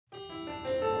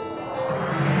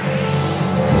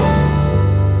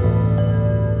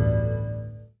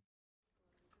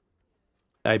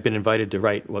I've been invited to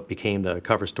write what became the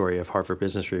cover story of Harvard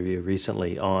Business Review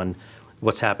recently on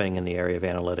what's happening in the area of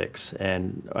analytics.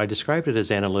 And I described it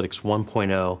as Analytics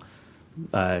 1.0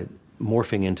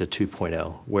 morphing into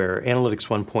 2.0, where Analytics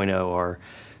 1.0 are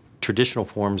traditional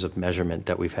forms of measurement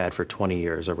that we've had for 20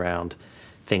 years around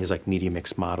things like media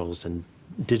mix models and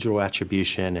digital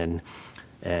attribution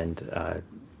and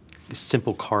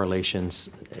simple correlations,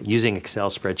 using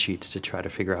Excel spreadsheets to try to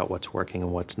figure out what's working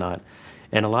and what's not,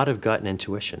 and a lot of gut and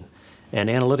intuition. And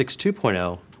Analytics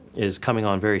 2.0 is coming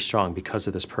on very strong because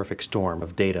of this perfect storm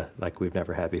of data like we've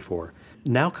never had before.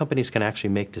 Now companies can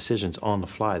actually make decisions on the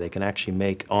fly. They can actually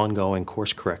make ongoing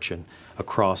course correction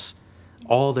across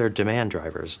all their demand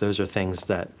drivers. Those are things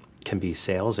that can be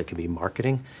sales, it could be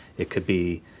marketing, it could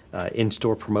be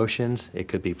in-store promotions, it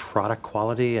could be product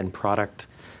quality and product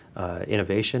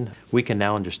innovation. We can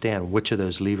now understand which of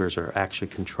those levers are actually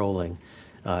controlling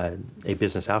a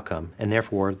business outcome, and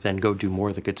therefore then go do more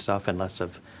of the good stuff and less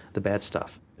of the bad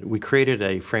stuff. We created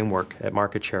a framework at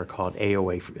MarketShare called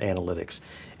AOA Analytics.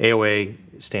 AOA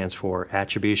stands for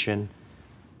Attribution,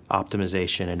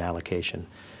 Optimization, and Allocation.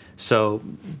 So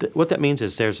what that means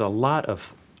is there's a lot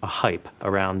of hype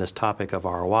around this topic of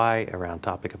ROI, around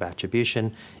topic of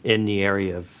attribution in the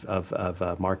area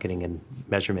of marketing and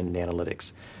measurement and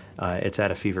analytics. It's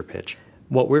at a fever pitch.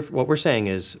 What we're saying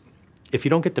is, if you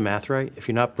don't get the math right, if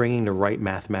you're not bringing the right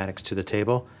mathematics to the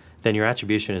table, then your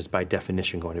attribution is by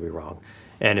definition going to be wrong.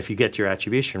 And if you get your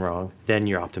attribution wrong, then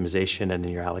your optimization and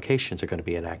then your allocations are going to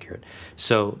be inaccurate.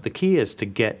 So the key is to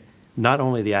get not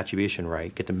only the attribution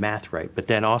right, get the math right, but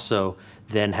then also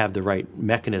then have the right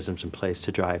mechanisms in place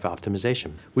to drive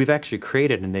optimization. We've actually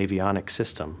created an avionics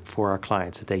system for our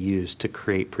clients that they use to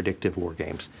create predictive war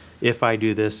games. If I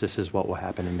do this, this is what will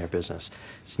happen in their business.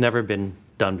 It's never been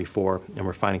done before, and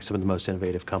we're finding some of the most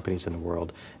innovative companies in the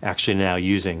world actually now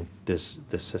using this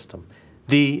system.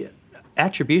 The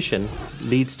attribution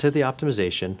leads to the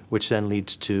optimization, which then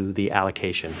leads to the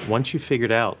allocation. Once you've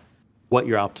figured out what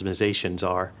your optimizations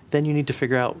are, then you need to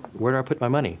figure out, where do I put my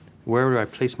money? Where do I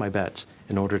place my bets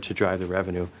in order to drive the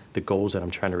revenue, the goals that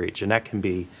I'm trying to reach? And that can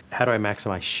be, how do I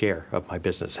maximize share of my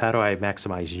business? How do I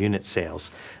maximize unit sales?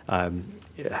 How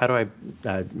do I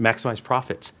maximize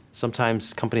profits?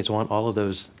 Sometimes companies want all of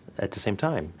those at the same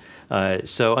time.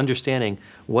 So understanding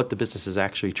what the business is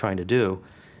actually trying to do,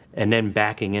 and then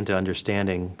backing into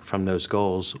understanding from those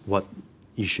goals what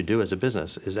you should do as a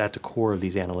business, is at the core of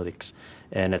these analytics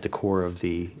and at the core of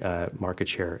the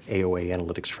MarketShare AOA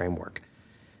analytics framework.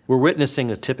 We're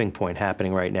witnessing a tipping point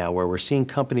happening right now where we're seeing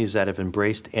companies that have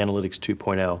embraced Analytics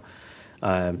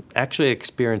 2.0 actually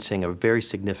experiencing a very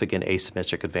significant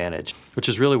asymmetric advantage, which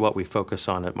is really what we focus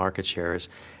on at MarketShare, is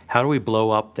how do we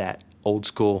blow up that old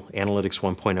school Analytics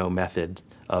 1.0 method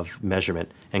of measurement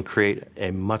and create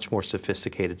a much more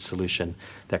sophisticated solution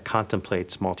that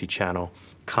contemplates multi-channel,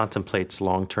 contemplates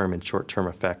long-term and short-term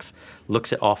effects,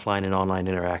 looks at offline and online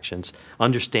interactions,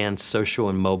 understands social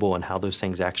and mobile and how those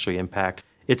things actually impact.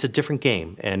 It's a different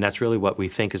game, and that's really what we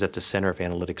think is at the center of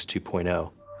Analytics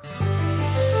 2.0.